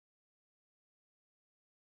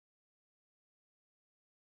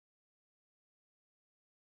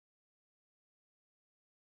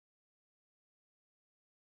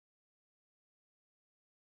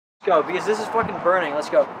Let's go, because this is fucking burning. Let's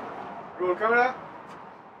go. Rule camera.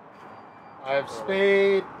 I have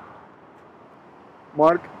spade.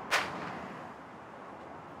 Mark.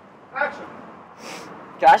 Action.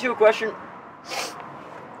 Can I ask you a question?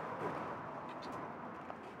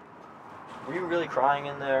 Were you really crying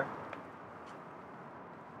in there?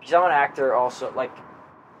 Because I'm an actor also, like,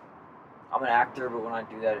 I'm an actor, but when I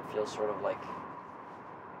do that, it feels sort of like,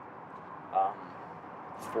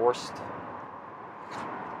 forced.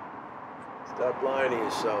 Stop lying to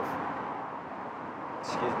yourself.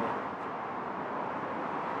 Excuse me.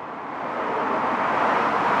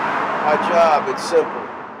 My job, it's simple.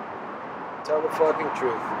 Tell the fucking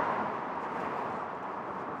truth.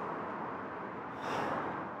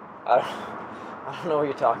 I don't know what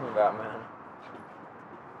you're talking about, man.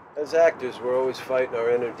 As actors, we're always fighting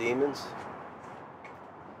our inner demons.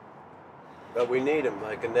 But we need them,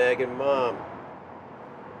 like a nagging mom.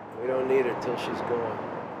 We don't need her till she's gone.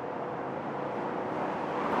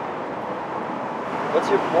 What's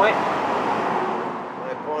your point?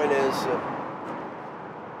 My point is,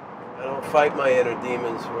 I don't fight my inner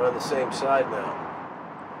demons. We're on the same side now.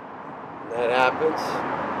 When that happens,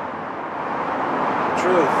 the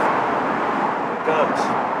truth comes.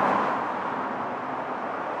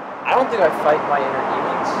 I don't think I fight my inner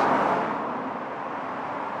demons.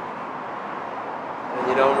 And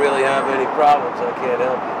you don't really have any problems. I can't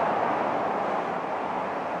help you.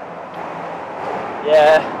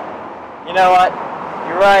 Yeah. You know what?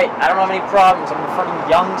 You're right. I don't have any problems. I'm a fucking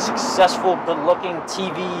young, successful, good-looking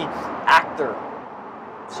TV actor.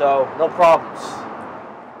 So, no problems.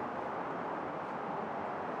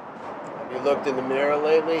 Have you looked in the mirror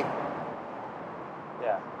lately?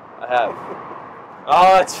 Yeah, I have.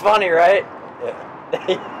 Oh, it's funny, right? Yeah.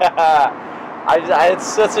 Yeah. It's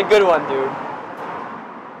such a good one, dude.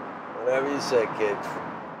 Whatever you say, kid.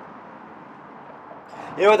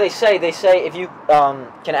 You know what they say? They say if you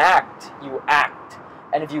can act, you act.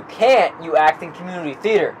 And if you can't, you act in community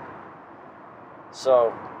theater.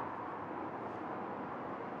 So,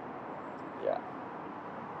 yeah.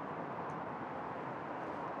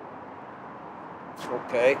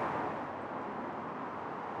 Okay.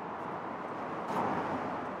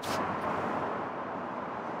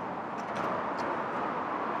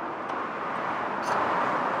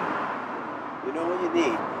 You know what you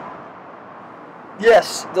need?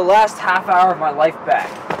 Yes, the last half hour of my life back.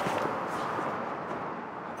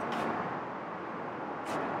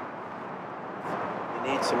 You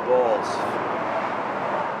need some balls.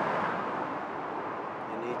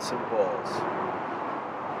 You need some balls.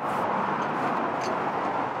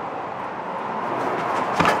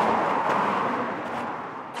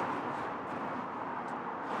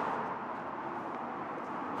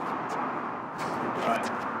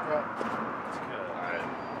 Alright.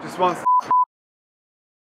 Just one.